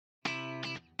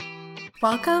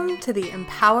Welcome to the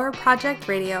Empower Project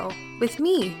Radio with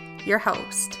me, your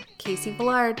host, Casey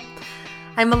Villard.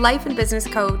 I'm a life and business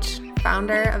coach,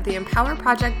 founder of the Empower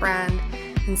Project brand,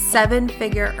 and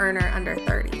seven-figure earner under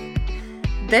 30.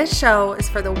 This show is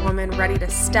for the woman ready to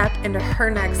step into her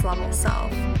next level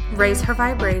self, raise her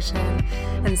vibration,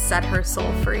 and set her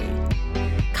soul free.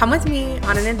 Come with me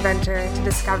on an adventure to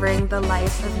discovering the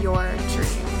life of your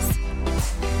dreams.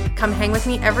 Come hang with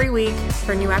me every week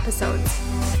for new episodes.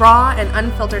 Raw and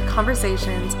unfiltered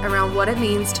conversations around what it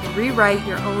means to rewrite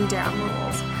your own damn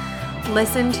rules.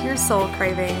 Listen to your soul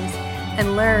cravings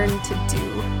and learn to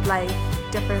do life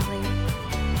differently.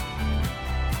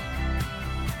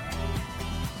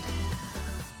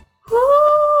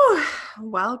 Woo!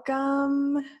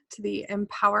 Welcome to the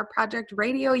Empower Project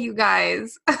Radio, you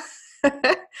guys.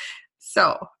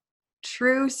 So,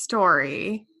 true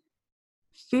story.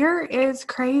 Fear is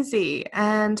crazy,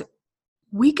 and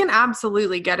we can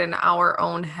absolutely get in our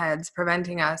own heads,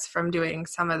 preventing us from doing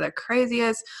some of the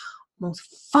craziest, most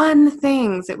fun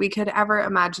things that we could ever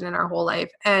imagine in our whole life.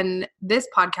 And this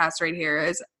podcast right here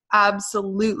is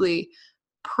absolutely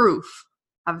proof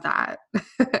of that.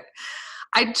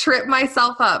 I tripped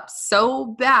myself up so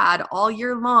bad all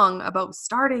year long about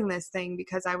starting this thing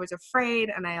because I was afraid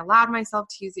and I allowed myself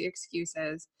to use the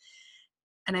excuses.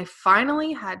 And I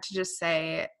finally had to just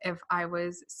say, if I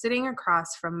was sitting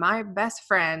across from my best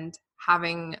friend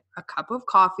having a cup of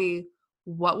coffee,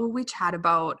 what would we chat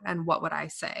about and what would I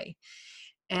say?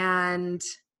 And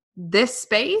this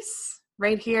space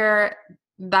right here,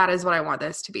 that is what I want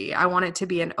this to be. I want it to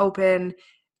be an open,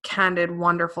 candid,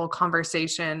 wonderful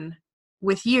conversation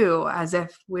with you as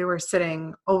if we were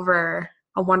sitting over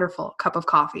a wonderful cup of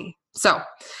coffee. So,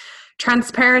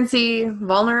 transparency,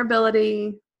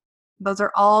 vulnerability, those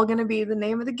are all going to be the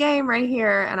name of the game right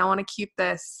here. And I want to keep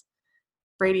this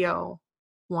radio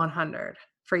 100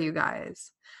 for you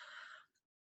guys.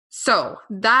 So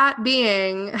that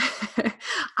being,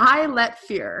 I let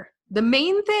fear, the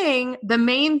main thing,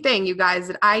 you guys,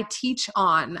 that I teach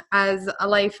on as a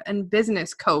life and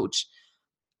business coach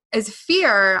is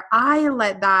fear. I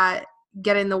let that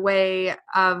get in the way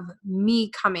of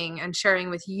me coming and sharing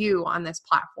with you on this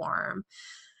platform.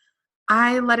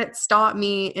 I let it stop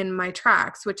me in my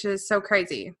tracks, which is so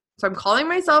crazy. So I'm calling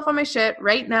myself on my shit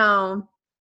right now,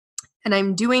 and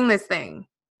I'm doing this thing.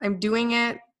 I'm doing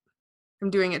it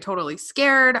totally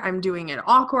scared. I'm doing it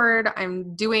awkward.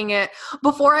 I'm doing it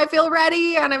before I feel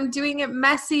ready, and I'm doing it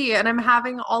messy, and I'm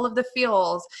having all of the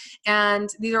feels. And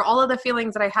these are all of the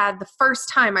feelings that I had the first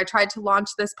time I tried to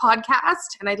launch this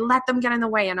podcast, and I let them get in the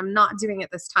way, and I'm not doing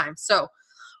it this time. So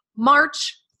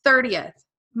March 30th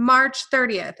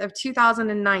of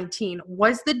 2019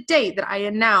 was the date that I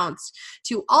announced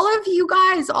to all of you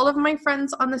guys, all of my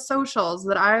friends on the socials,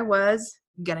 that I was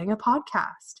getting a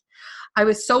podcast. I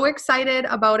was so excited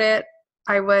about it.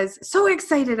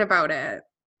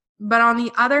 But on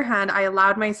the other hand, I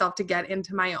allowed myself to get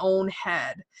into my own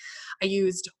head. I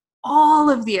used all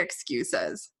of the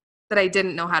excuses that I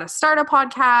didn't know how to start a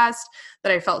podcast,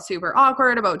 that I felt super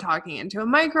awkward about talking into a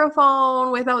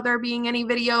microphone without there being any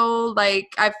video.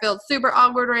 Like, I feel super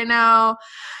awkward right now.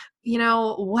 You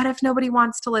know, what if nobody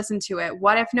wants to listen to it?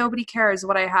 What if nobody cares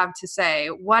what I have to say?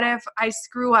 What if I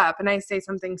screw up and I say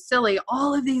something silly?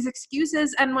 All of these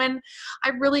excuses. And when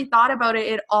I really thought about it,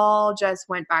 it all just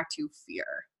went back to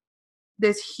fear.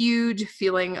 This huge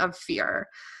feeling of fear.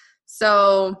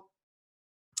 So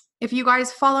if you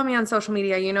guys follow me on social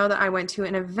media, you know that I went to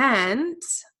an event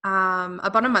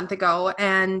about a month ago.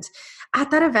 And at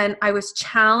that event, I was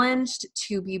challenged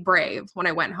to be brave when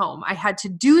I went home. I had to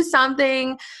do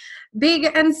something big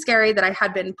and scary that I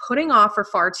had been putting off for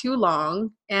far too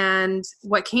long. And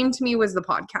what came to me was the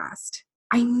podcast.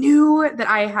 I knew that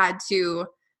I had to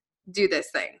do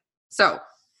this thing. So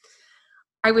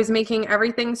I was making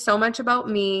everything so much about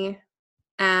me,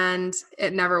 and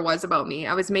it never was about me.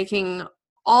 I was making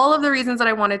all of the reasons that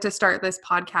I wanted to start this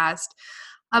podcast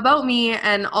about me,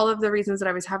 and all of the reasons that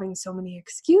I was having so many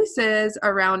excuses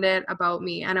around it about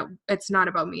me. And it's not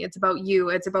about me. It's about you.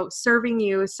 It's about serving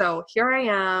you. So here I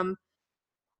am,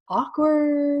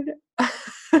 awkward,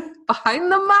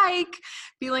 behind the mic,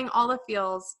 feeling all the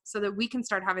feels so that we can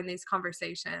start having these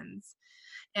conversations.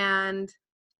 And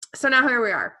so now here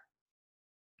we are.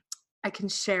 I can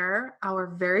share our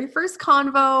very first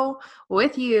convo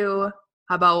with you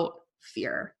about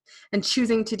fear and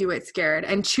choosing to do it scared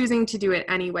and choosing to do it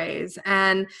anyways.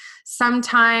 And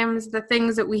sometimes the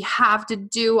things that we have to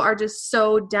do are just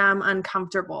so damn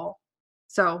uncomfortable.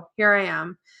 So here I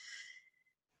am.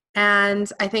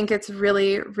 And I think it's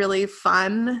really, really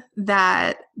fun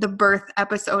that the birth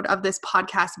episode of this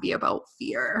podcast be about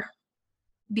fear.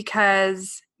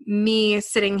 because me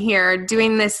sitting here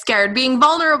doing this scared, being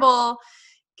vulnerable,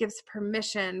 gives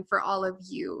permission for all of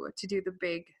you to do the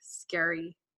big,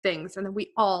 scary things. And then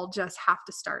we all just have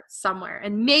to start somewhere.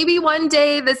 And maybe one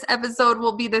day this episode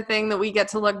will be the thing that we get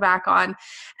to look back on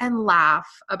and laugh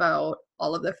about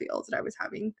all of the feels that I was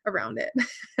having around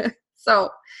it. So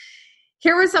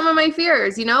here were some of my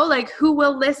fears, like who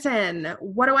will listen?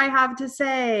 What do I have to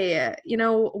say?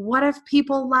 What if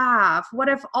people laugh? What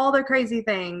if all the crazy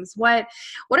things? What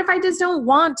if I just don't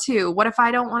want to? What if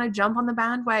I don't want to jump on the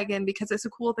bandwagon because it's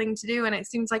a cool thing to do? And it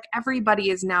seems like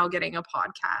everybody is now getting a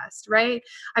podcast, right?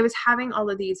 I was having all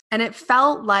of these and it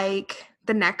felt like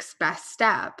the next best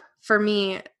step for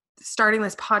me. Starting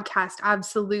this podcast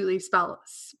absolutely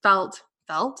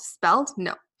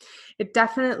it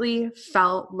definitely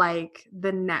felt like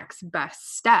the next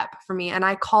best step for me. And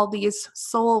I call these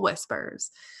soul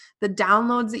whispers, the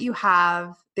downloads that you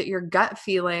have that your gut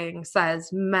feeling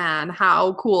says, man,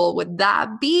 how cool would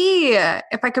that be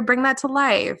if I could bring that to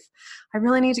life? I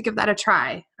really need to give that a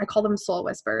try. I call them soul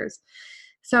whispers.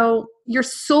 So your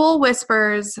soul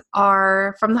whispers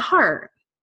are from the heart.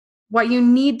 What you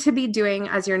need to be doing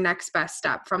as your next best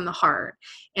step from the heart.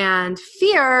 And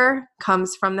fear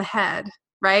comes from the head,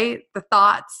 right? The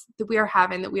thoughts that we are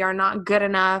having, that we are not good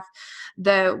enough,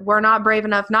 that we're not brave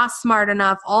enough, not smart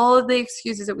enough, all of the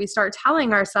excuses that we start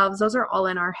telling ourselves, those are all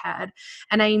in our head.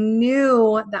 And I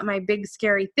knew that my big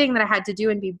scary thing that I had to do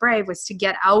and be brave was to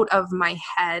get out of my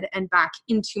head and back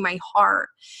into my heart,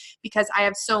 because I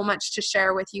have so much to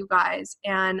share with you guys.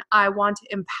 And I want to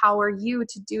empower you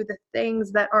to do the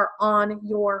things that are on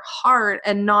your heart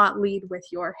and not lead with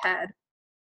your head.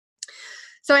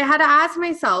 So I had to ask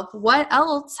myself, what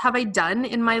else have I done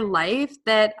in my life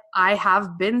that I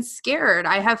have been scared?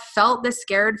 I have felt the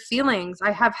scared feelings.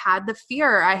 I have had the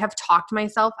fear. I have talked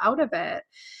myself out of it.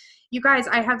 You guys,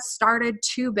 I have started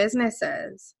 2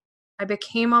 businesses. I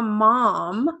became a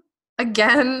mom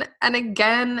again and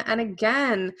again and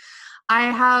again. I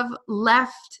have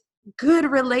left good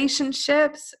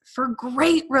relationships for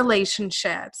great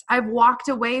relationships. I've walked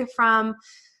away from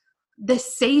the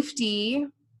safety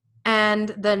and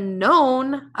the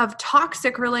known of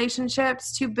toxic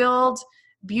relationships to build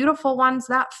beautiful ones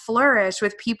that flourish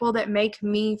with people that make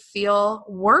me feel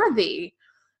worthy,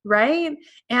 right?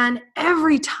 And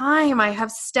every time I have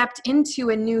stepped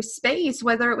into a new space,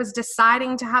 whether it was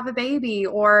deciding to have a baby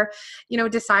or,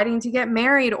 deciding to get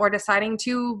married or deciding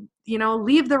to,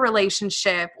 leave the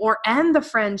relationship or end the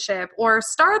friendship or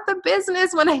start the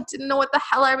business when I didn't know what the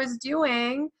hell I was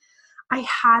doing, I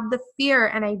had the fear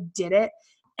and I did it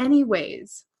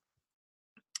anyways.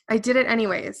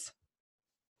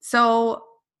 So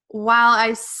while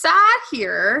I sat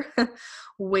here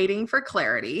waiting for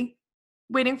clarity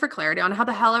on how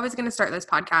the hell I was going to start this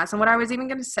podcast and what I was even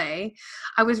going to say,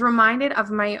 I was reminded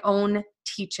of my own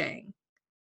teaching,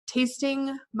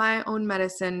 tasting my own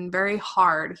medicine very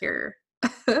hard here.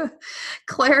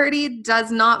 Clarity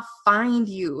does not find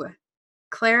you.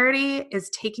 Clarity is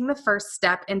taking the first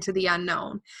step into the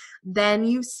unknown. Then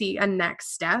you see a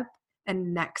next step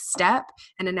and next step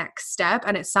and a next step.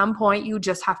 And at some point, you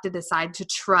just have to decide to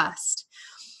trust.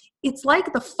 It's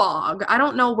like the fog. I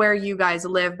don't know where you guys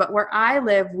live, but where I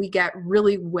live, we get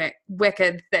really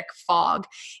wicked thick fog.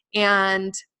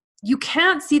 And you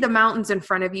can't see the mountains in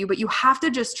front of you, but you have to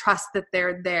just trust that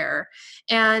they're there.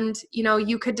 And,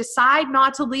 you could decide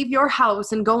not to leave your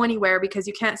house and go anywhere because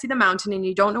you can't see the mountain and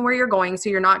you don't know where you're going. So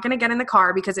you're not going to get in the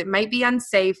car because it might be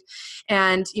unsafe.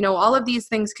 And, all of these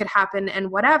things could happen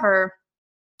and whatever.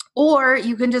 Or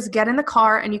you can just get in the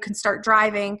car and you can start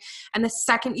driving. And the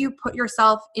second you put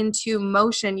yourself into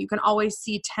motion, you can always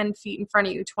see 10 feet in front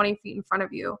of you, 20 feet in front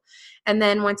of you. And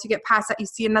then once you get past that, you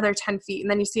see another 10 feet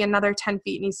and then you see another 10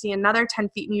 feet and you see another 10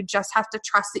 feet. And you just have to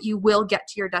trust that you will get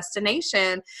to your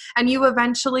destination, and you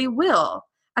eventually will.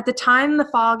 At the time the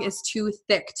fog is too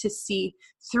thick to see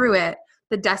through it,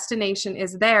 the destination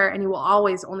is there, and you will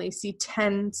always only see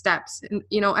 10 steps,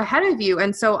 ahead of you.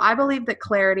 And so I believe that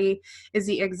clarity is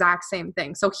the exact same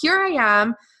thing. So here I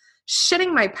am,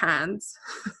 shitting my pants,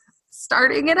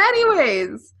 starting it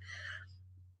anyways.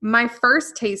 My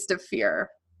first taste of fear,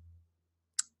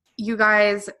 you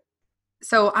guys.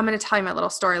 So I'm going to tell you my little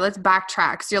story. Let's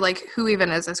backtrack. So you're like, who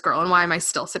even is this girl? And why am I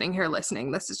still sitting here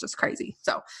listening? This is just crazy.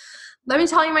 So let me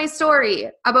tell you my story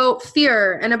about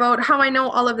fear and about how I know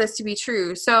all of this to be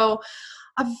true. So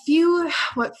a few,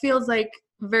 what feels like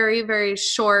very, very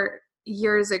short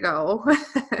years ago,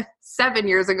 7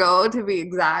 years ago to be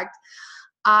exact,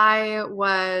 I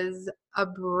was a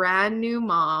brand new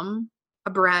mom a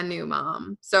brand new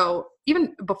mom. So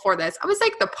even before this, I was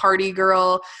like the party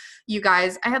girl, you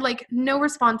guys. I had like no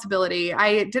responsibility.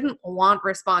 I didn't want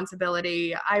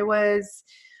responsibility. I was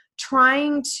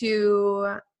trying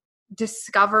to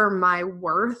discover my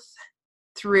worth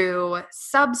through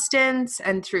substance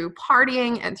and through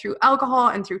partying and through alcohol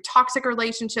and through toxic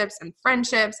relationships and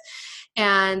friendships.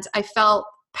 And I felt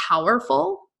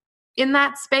powerful in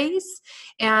that space.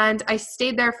 And I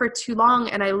stayed there for too long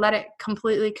and I let it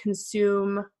completely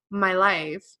consume my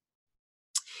life.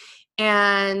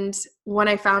 And when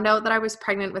I found out that I was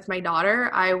pregnant with my daughter,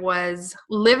 I was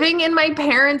living in my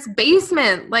parents'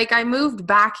 basement. Like I moved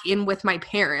back in with my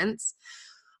parents.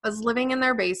 I was living in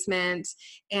their basement.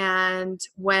 And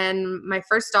when my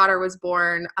first daughter was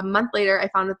born, a month later, I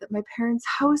found out that my parents'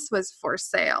 house was for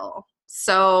sale.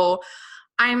 So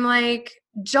I'm like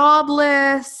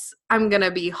jobless. I'm going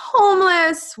to be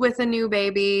homeless with a new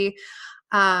baby.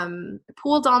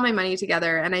 Pooled all my money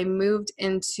together and I moved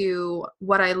into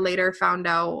what I later found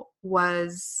out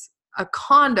was a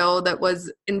condo that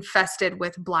was infested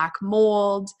with black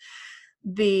mold.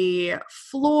 The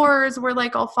floors were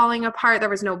like all falling apart. There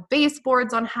was no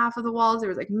baseboards on half of the walls. There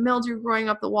was like mildew growing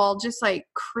up the wall, just like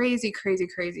crazy, crazy,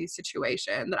 crazy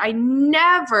situation that I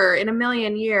never in a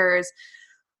million years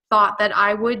thought that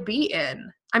I would be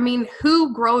in. I mean,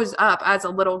 who grows up as a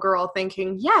little girl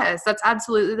thinking, yes, that's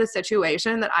absolutely the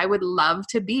situation that I would love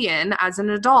to be in as an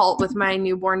adult with my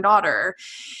newborn daughter.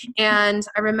 And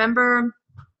I remember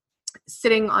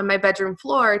sitting on my bedroom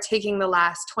floor, taking the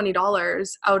last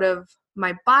 $20 out of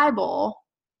my Bible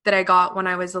that I got when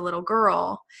I was a little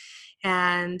girl.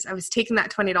 And I was taking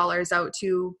that $20 out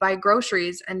to buy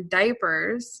groceries and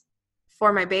diapers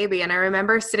for my baby. And I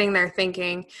remember sitting there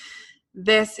thinking,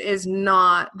 this is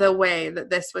not the way that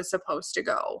this was supposed to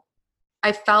go.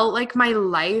 I felt like my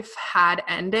life had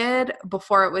ended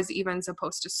before it was even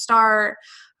supposed to start.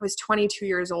 I was 22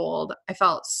 years old. I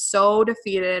felt so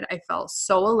defeated. I felt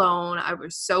so alone. I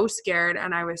was so scared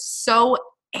and I was so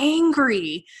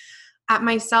angry at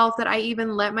myself that I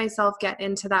even let myself get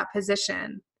into that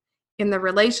position in the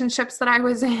relationships that I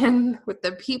was in, with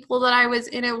the people that I was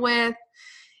in it with.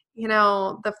 You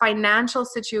know, the financial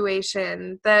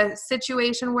situation, the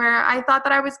situation where I thought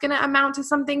that I was going to amount to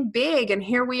something big, and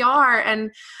here we are.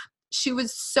 And she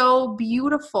was so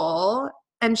beautiful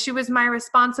and she was my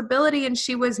responsibility and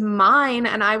she was mine.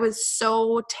 And I was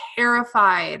so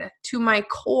terrified to my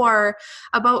core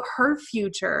about her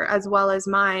future as well as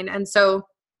mine. And so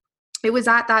it was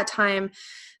at that time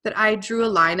that I drew a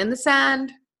line in the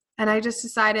sand and I just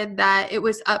decided that it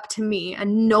was up to me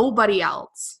and nobody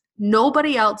else.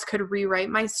 Nobody else could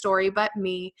rewrite my story but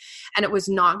me, and it was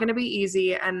not going to be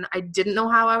easy, and I didn't know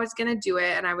how I was going to do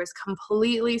it, and I was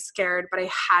completely scared, but I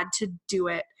had to do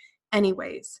it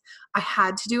anyways. I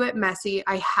had to do it messy.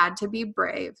 I had to be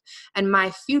brave, and my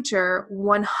future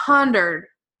 100%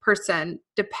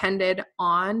 depended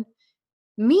on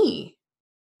me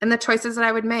and the choices that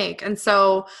I would make. And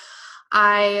so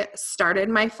I started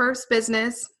my first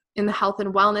business in the health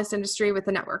and wellness industry with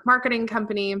a network marketing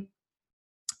company.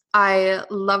 I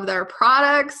love their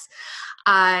products.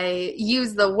 I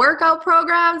use the workout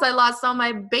programs. I lost all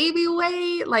my baby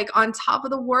weight, like on top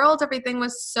of the world. Everything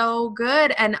was so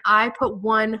good. And I put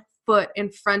one foot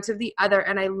in front of the other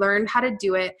and I learned how to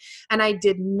do it. And I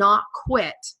did not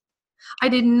quit. I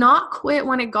did not quit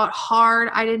when it got hard.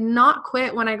 I did not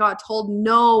quit when I got told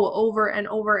no over and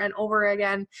over and over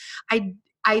again.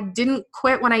 I didn't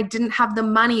quit when I didn't have the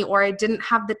money or I didn't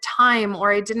have the time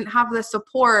or I didn't have the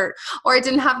support or I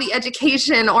didn't have the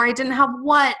education or I didn't have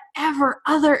whatever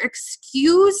other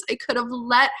excuse I could have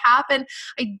let happen.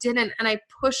 I didn't, and I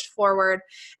pushed forward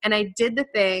and I did the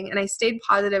thing and I stayed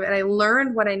positive and I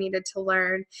learned what I needed to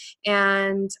learn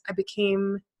and I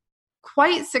became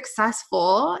quite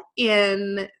successful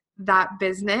in that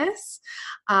business.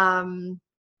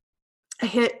 I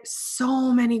hit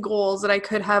so many goals that I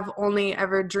could have only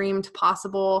ever dreamed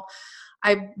possible.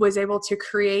 I was able to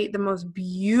create the most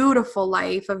beautiful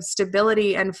life of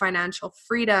stability and financial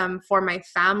freedom for my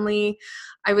family.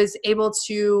 I was able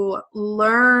to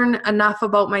learn enough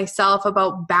about myself,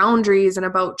 about boundaries and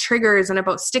about triggers and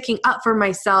about sticking up for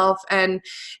myself, and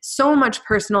so much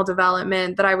personal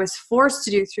development that I was forced to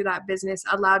do through that business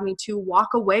allowed me to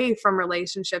walk away from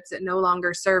relationships that no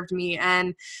longer served me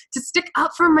and to stick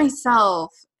up for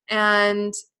myself.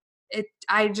 And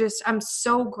I'm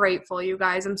so grateful, you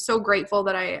guys. I'm so grateful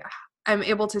that I'm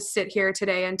able to sit here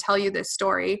today and tell you this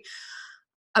story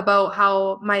about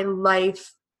how my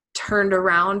life turned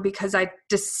around because I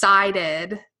just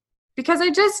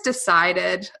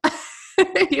decided,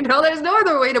 you know, there's no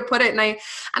other way to put it. And I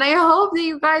hope that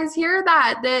you guys hear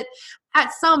that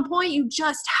at some point you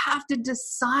just have to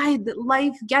decide that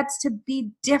life gets to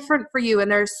be different for you.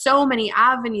 And there's so many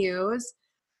avenues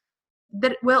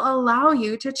that will allow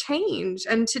you to change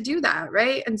and to do that,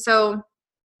 right? And so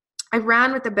I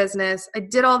ran with the business. I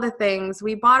did all the things.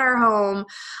 We bought our home.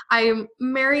 I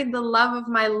married the love of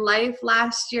my life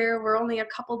last year. We're only a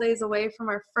couple days away from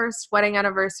our first wedding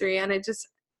anniversary. And it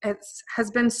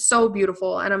has been so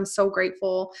beautiful. And I'm so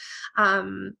grateful.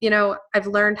 I've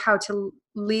learned how to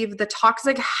leave the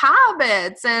toxic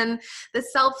habits and the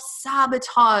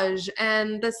self-sabotage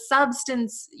and the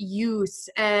substance use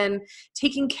and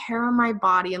taking care of my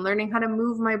body and learning how to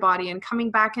move my body and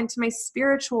coming back into my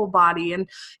spiritual body. And,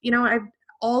 I've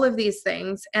all of these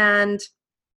things. And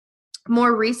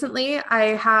more recently,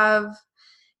 I have,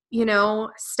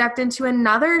 stepped into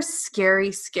another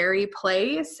scary, scary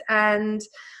place. And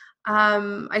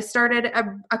I started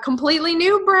a completely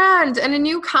new brand and a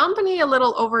new company a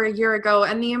little over a year ago.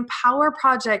 And the Empower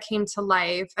Project came to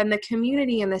life, and the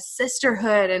community and the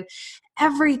sisterhood and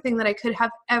everything that I could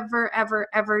have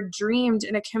ever dreamed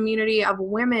in a community of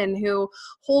women who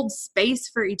hold space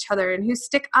for each other and who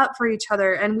stick up for each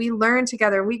other. And we learn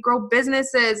together, and we grow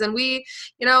businesses, and we,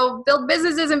 build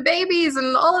businesses and babies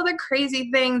and all of the crazy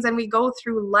things. And we go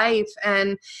through life,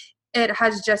 and it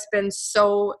has just been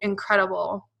so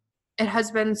incredible. It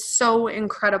has been so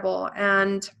incredible.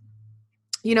 And,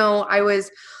 I was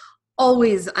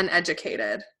always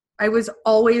uneducated. I was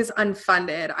always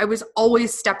unfunded. I was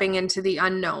always stepping into the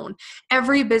unknown.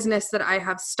 Every business that I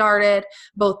have started,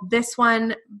 both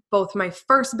my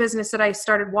first business that I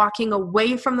started, walking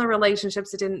away from the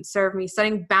relationships that didn't serve me,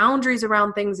 setting boundaries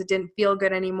around things that didn't feel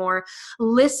good anymore,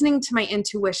 listening to my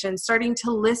intuition, starting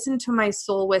to listen to my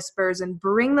soul whispers and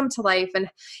bring them to life, and,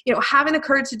 having the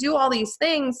courage to do all these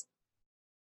things.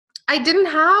 I didn't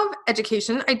have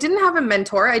education. I didn't have a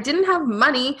mentor. I didn't have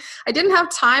money. I didn't have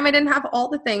time. I didn't have all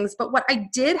the things. But what I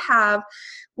did have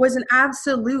was an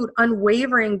absolute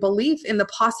unwavering belief in the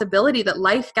possibility that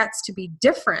life gets to be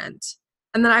different.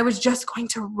 And then I was just going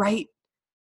to write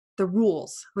the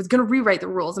rules. I was going to rewrite the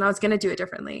rules, and I was going to do it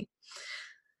differently.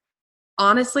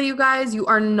 Honestly, you guys, you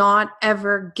are not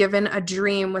ever given a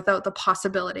dream without the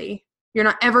possibility. You're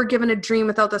not ever given a dream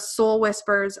without the soul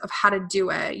whispers of how to do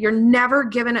it. You're never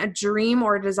given a dream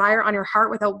or a desire on your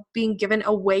heart without being given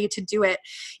a way to do it.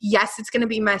 Yes, it's going to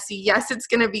be messy. Yes, it's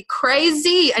going to be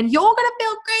crazy. And you're going to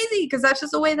feel crazy because that's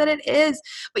just the way that it is.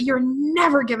 But you're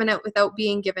never given it without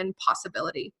being given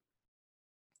possibility.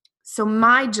 So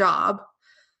my job,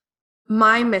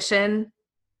 my mission,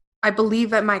 I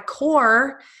believe at my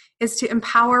core, is to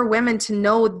empower women to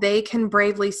know they can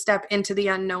bravely step into the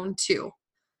unknown too.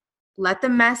 Let the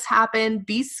mess happen,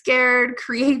 be scared,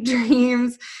 create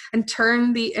dreams, and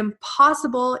turn the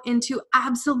impossible into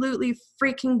absolutely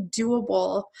freaking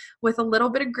doable with a little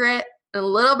bit of grit, and a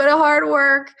little bit of hard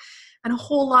work, and a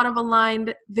whole lot of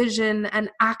aligned vision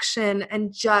and action,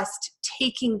 and just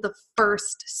taking the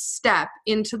first step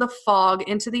into the fog,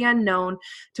 into the unknown,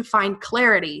 to find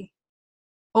clarity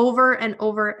over and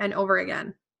over and over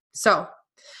again. So,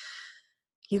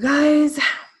 you guys,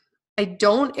 I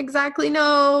don't exactly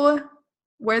know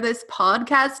where this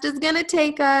podcast is going to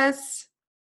take us.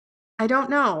 I don't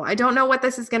know. I don't know what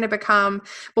this is going to become.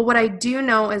 But what I do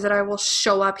know is that I will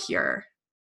show up here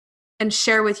and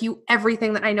share with you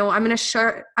everything that I know. I'm going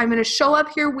to show up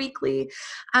here weekly,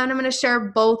 and I'm going to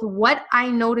share both what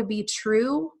I know to be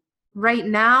true right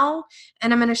now,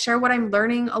 and I'm going to share what I'm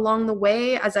learning along the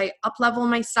way as I up-level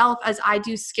myself, as I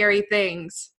do scary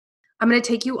things. I'm going to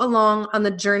take you along on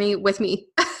the journey with me.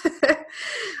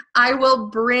 I will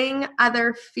bring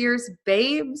other fierce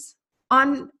babes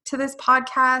on to this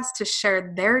podcast to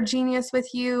share their genius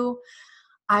with you.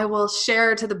 I will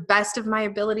share to the best of my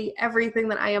ability everything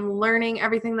that I am learning,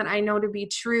 everything that I know to be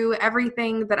true,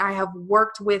 everything that I have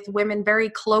worked with women very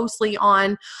closely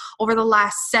on over the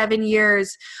last 7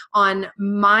 years on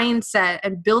mindset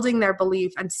and building their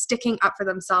belief and sticking up for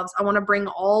themselves. I want to bring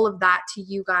all of that to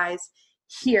you guys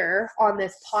here on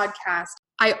this podcast.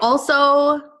 I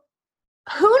also,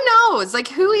 who knows? Like,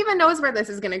 who even knows where this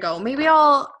is going to go? Maybe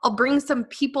I'll bring some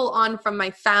people on from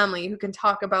my family who can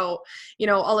talk about,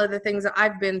 all of the things that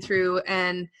I've been through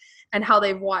and how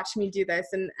they've watched me do this,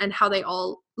 and how they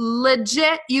all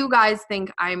legit, you guys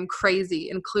think I'm crazy,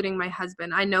 including my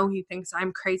husband. I know he thinks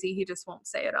I'm crazy. He just won't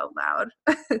say it out loud.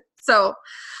 So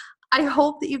I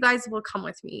hope that you guys will come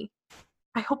with me.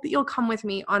 I hope that you'll come with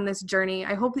me on this journey.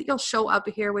 I hope that you'll show up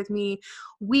here with me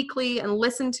weekly and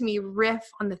listen to me riff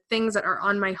on the things that are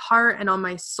on my heart and on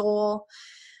my soul.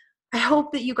 I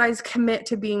hope that you guys commit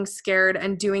to being scared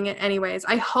and doing it anyways.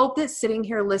 I hope that sitting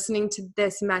here listening to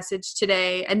this message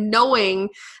today and knowing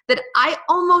that I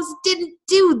almost didn't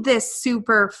do this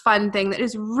super fun thing that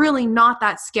is really not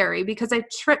that scary because I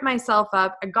tripped myself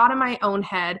up, I got in my own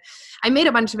head, I made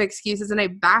a bunch of excuses and I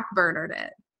backburnered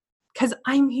it because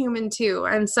I'm human too.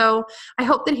 And so I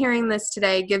hope that hearing this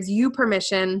today gives you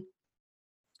permission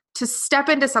to step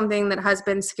into something that has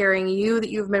been scaring you, that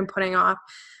you've been putting off,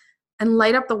 and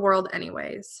light up the world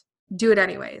anyways. Do it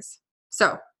anyways.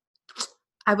 So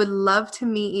I would love to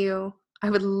meet you.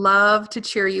 I would love to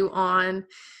cheer you on.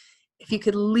 If you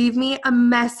could leave me a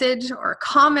message or a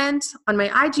comment on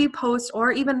my IG post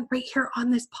or even right here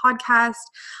on this podcast,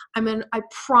 I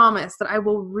promise that I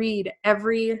will read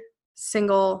every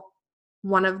single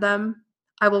one of them.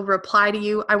 I will reply to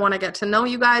you. I want to get to know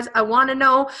you guys. I want to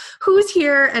know who's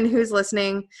here and who's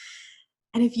listening.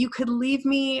 And if you could leave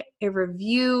me a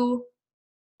review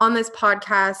on this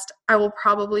podcast, I will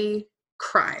probably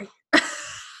cry.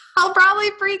 I'll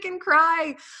probably freaking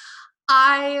cry.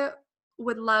 I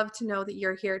would love to know that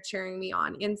you're here cheering me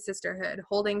on in sisterhood,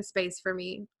 holding space for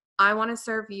me. I want to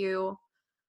serve you.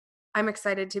 I'm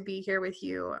excited to be here with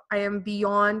you. I am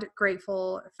beyond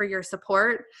grateful for your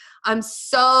support. I'm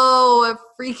so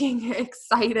freaking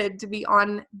excited to be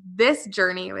on this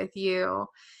journey with you.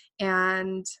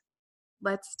 And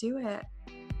let's do it.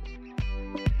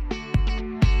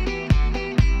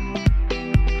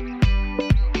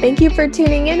 Thank you for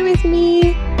tuning in with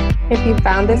me. If you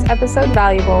found this episode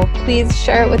valuable, please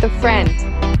share it with a friend.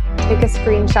 Take a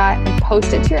screenshot and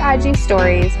post it to your IG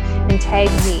stories and tag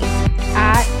me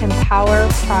at Empower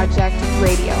Project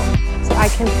Radio so I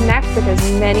can connect with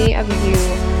as many of you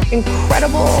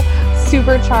incredible,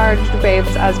 supercharged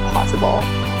babes as possible.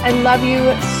 I love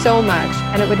you so much,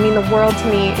 and it would mean the world to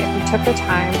me if you took the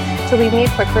time to leave me a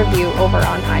quick review over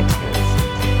on iTunes.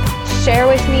 Share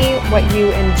with me what you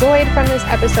enjoyed from this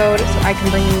episode so I can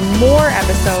bring you more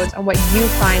episodes on what you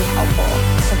find helpful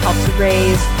and help to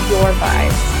raise your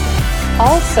vibes.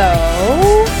 Also,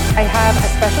 I have a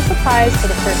special surprise for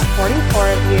the first 44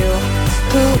 of you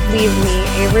who leave me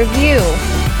a review.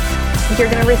 You're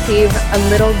going to receive a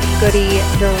little goodie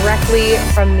directly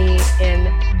from me in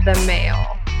the mail.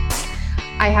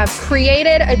 I have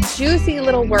created a juicy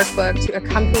little workbook to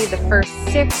accompany the first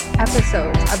 6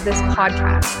 episodes of this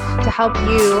podcast to help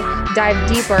you dive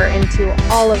deeper into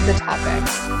all of the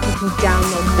topics. You can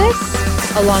download this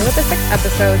along with the 6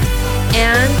 episodes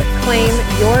and claim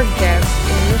your gift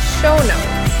in the show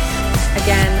notes.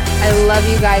 Again, I love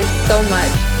you guys so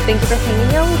much. Thank you for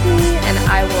hanging out with me, and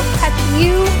I will catch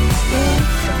you in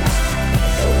the next